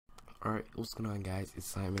Alright, what's going on, guys? It's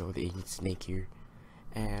Simon with TheAznSnake here,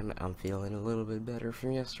 and I'm feeling a little bit better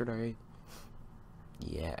from yesterday.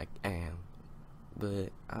 Yeah, I am. But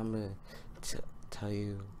I'm gonna tell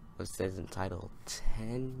you what it says entitled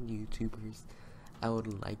 10 YouTubers I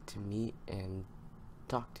would like to meet and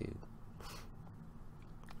talk to.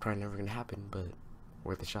 Probably never gonna happen, but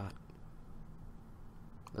worth a shot.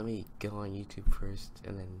 Let me go on YouTube first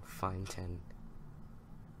and then find 10.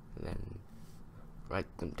 And then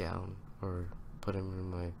write them down or put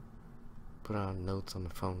on notes on the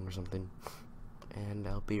phone or something, and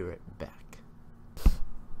I'll be right back.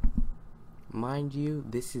 Mind you,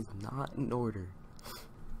 this is not in order.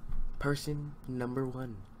 Person number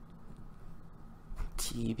 1,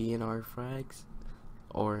 TBNR Frags,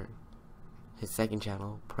 or his second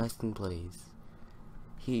channel, Preston Plays.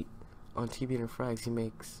 On TBNR Frags, he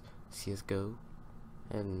makes CSGO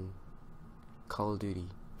and Call of Duty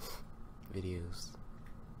videos,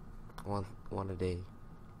 one a day,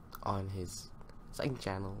 on his second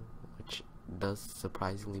channel, which does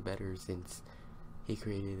surprisingly better since he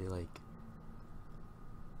created it like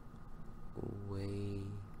way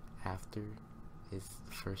after his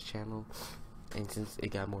first channel, and since it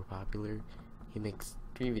got more popular, he makes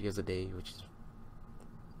 3 videos a day, which is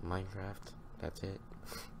Minecraft. That's it.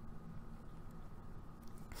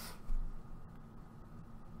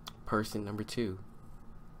 Person number 2,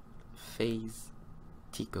 FaZe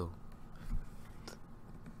Tico.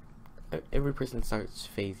 Every person starts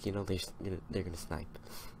FaZe, you know they're gonna snipe.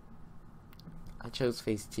 I chose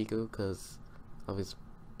FaZe Tico because of his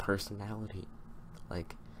personality.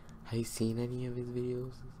 Like, have you seen any of his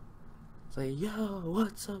videos? It's like, yo,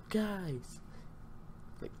 what's up, guys?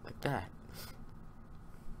 Like that.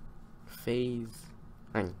 FaZe.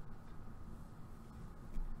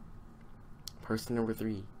 Person number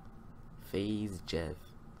 3, FaZe Jeff.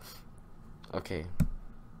 Okay,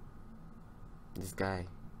 this guy,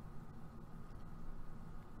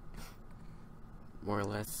 more or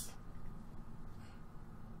less,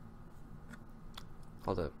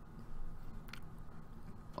 hold up,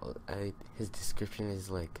 his description is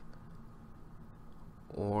like,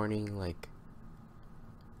 warning, like,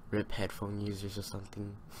 rip headphone users or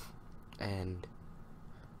something, and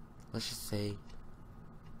let's just say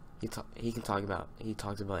he talks about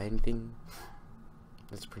anything.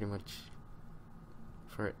 That's pretty much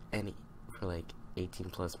for like 18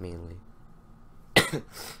 plus mainly,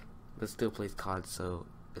 but still plays COD, so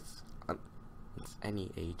it's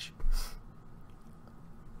any age.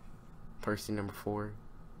 Person number 4,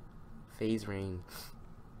 FaZe Rain.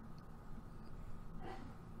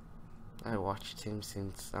 I watched him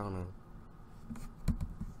since, I don't know,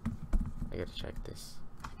 I gotta check this.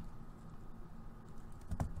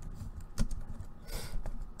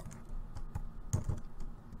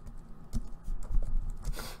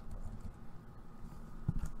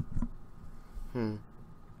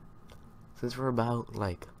 Since we're about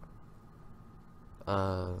like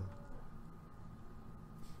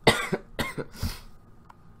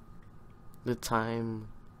the time,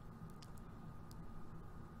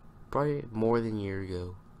 probably more than a year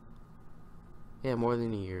ago. Yeah, more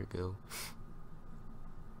than a year ago.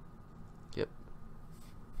 Yep.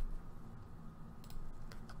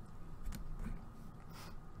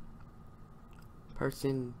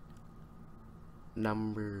 Person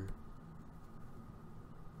number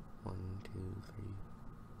 1, 2, 3,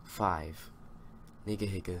 5, Nigga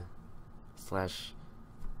Higga slash,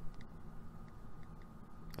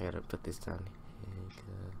 I gotta put this down, Higga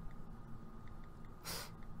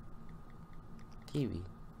TV.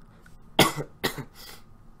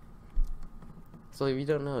 So if you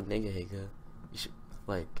don't know Nigga Higga, you should,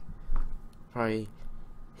 like, probably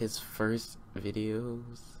his first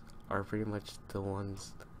videos are pretty much the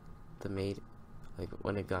ones that made, like,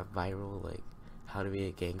 when it got viral, like how to be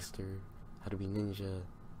a gangster, how to be ninja,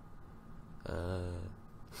 oh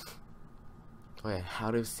yeah,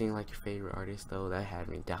 how to sing like your favorite artist, though, that had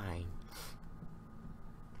me dying.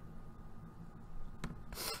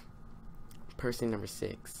 Person number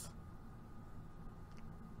 6,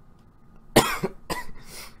 oh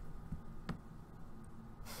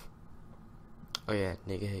yeah,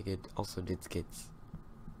 Nigga Higga also did skits.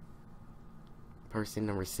 Person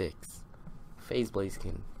number 6, FaZe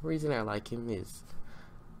Blazkin. The reason I like him is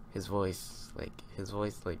his voice,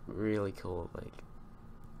 like really cool, like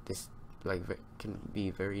this, like can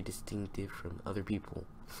be very distinctive from other people.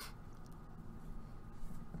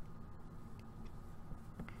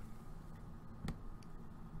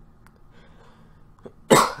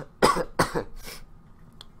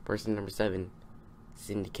 Person number 7,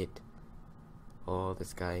 Syndicate. Oh,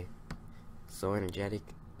 this guy, so energetic,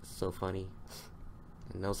 so funny.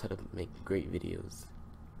 and knows how to make great videos.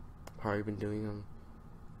 Probably been doing them.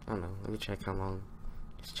 I don't know. Let me check how long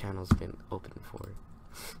his channel's been open for.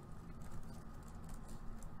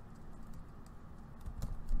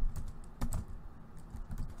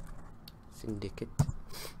 Syndicate.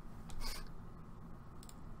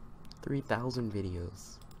 3,000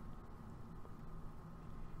 videos.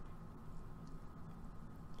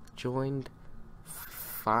 Joined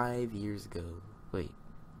 5 years ago. Wait.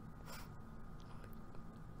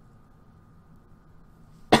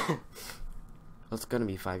 It's gonna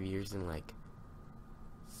be 5 years in like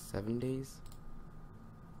 7 days?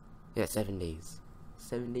 Yeah, 7 days.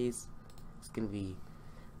 7 days. It's gonna be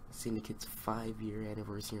Syndicate's 5-year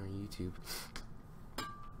anniversary on YouTube.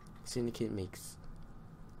 Syndicate makes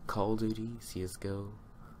Call of Duty, CSGO,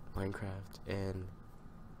 Minecraft, and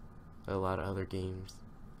a lot of other games.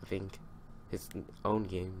 I think his own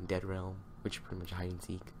game, Dead Realm, which is pretty much hide and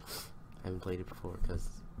seek. I haven't played it before because,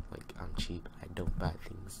 like, I'm cheap. I don't buy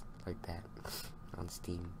things like that on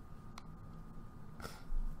Steam.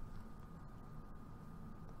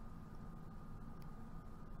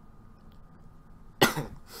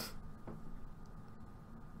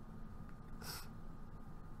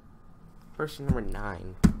 Person number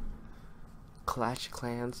 9. Clash of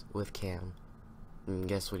Clans with Cam. And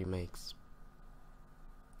guess what he makes?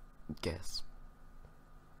 Guess.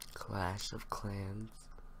 Clash of Clans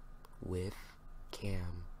with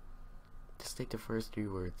Cam. Just take the first 3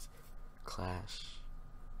 words. Clash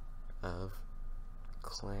of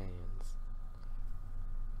Clans.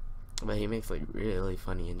 But he makes like really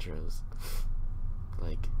funny intros.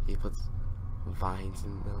 Like he puts vines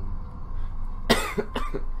in them.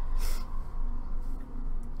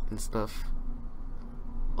 And stuff.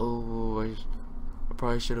 Oh, I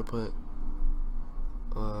probably should have put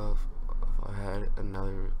if I had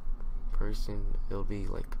another person, it'll be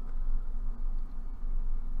like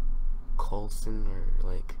Coulson, or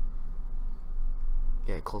like,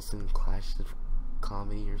 yeah, Coulson Clash of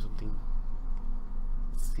Comedy or something.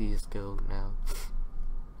 CSGO now,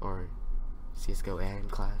 or CSGO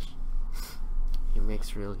and Clash. He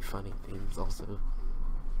makes really funny things also.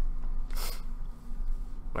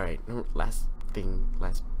 Alright, last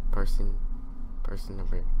person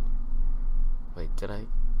number. Wait, did I?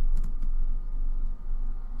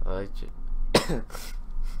 I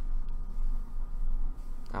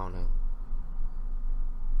don't know.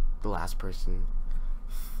 The last person.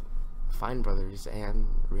 Fine Brothers and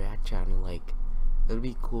React Channel, like, it would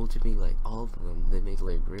be cool to be like all of them. They make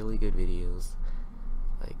like really good videos.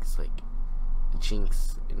 Like, it's like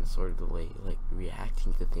Jinx in sort of the way, like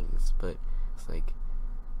reacting to things, but it's like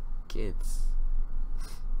kids.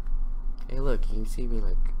 Hey, look, you can see me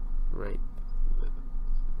like right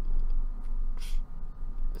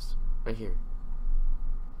here.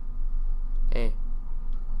 Hey,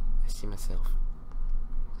 I see myself.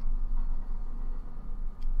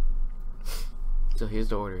 So here's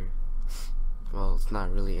the order. Well, it's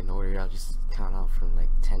not really in order. I'll just count off from like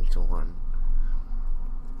 10 to 1.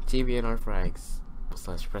 TVNR Frags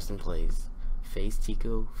 / Preston Plays. FaZe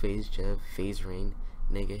Tico, FaZe Jev, FaZe Rain,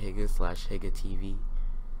 Nigga Higa / Higa TV,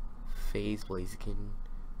 FaZe Blaziken,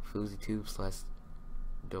 FoozyTube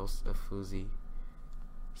 / Dose of Foozy,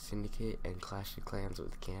 Syndicate, and Clash of Clans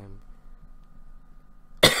with Cam.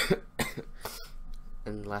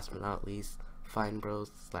 And last but not least, Fine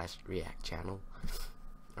Bros / React Channel.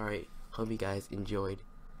 Alright, hope you guys enjoyed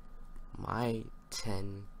my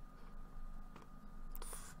 10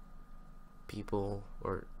 people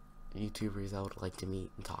or YouTubers I would like to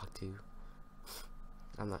meet and talk to.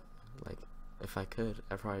 I'm not, like, if I could,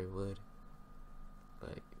 I probably would.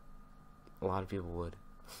 Like, a lot of people would.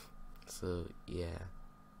 So, yeah.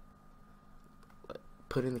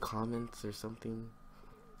 Put in the comments or something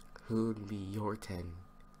who would be your 10.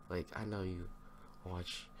 Like, I know you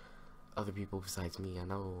watch other people besides me. I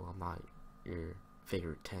know I'm not your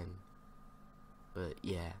favorite 10. But,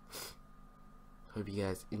 yeah. Hope you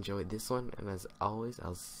guys enjoyed this one. And as always,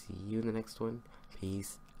 I'll see you in the next one.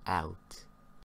 Peace out.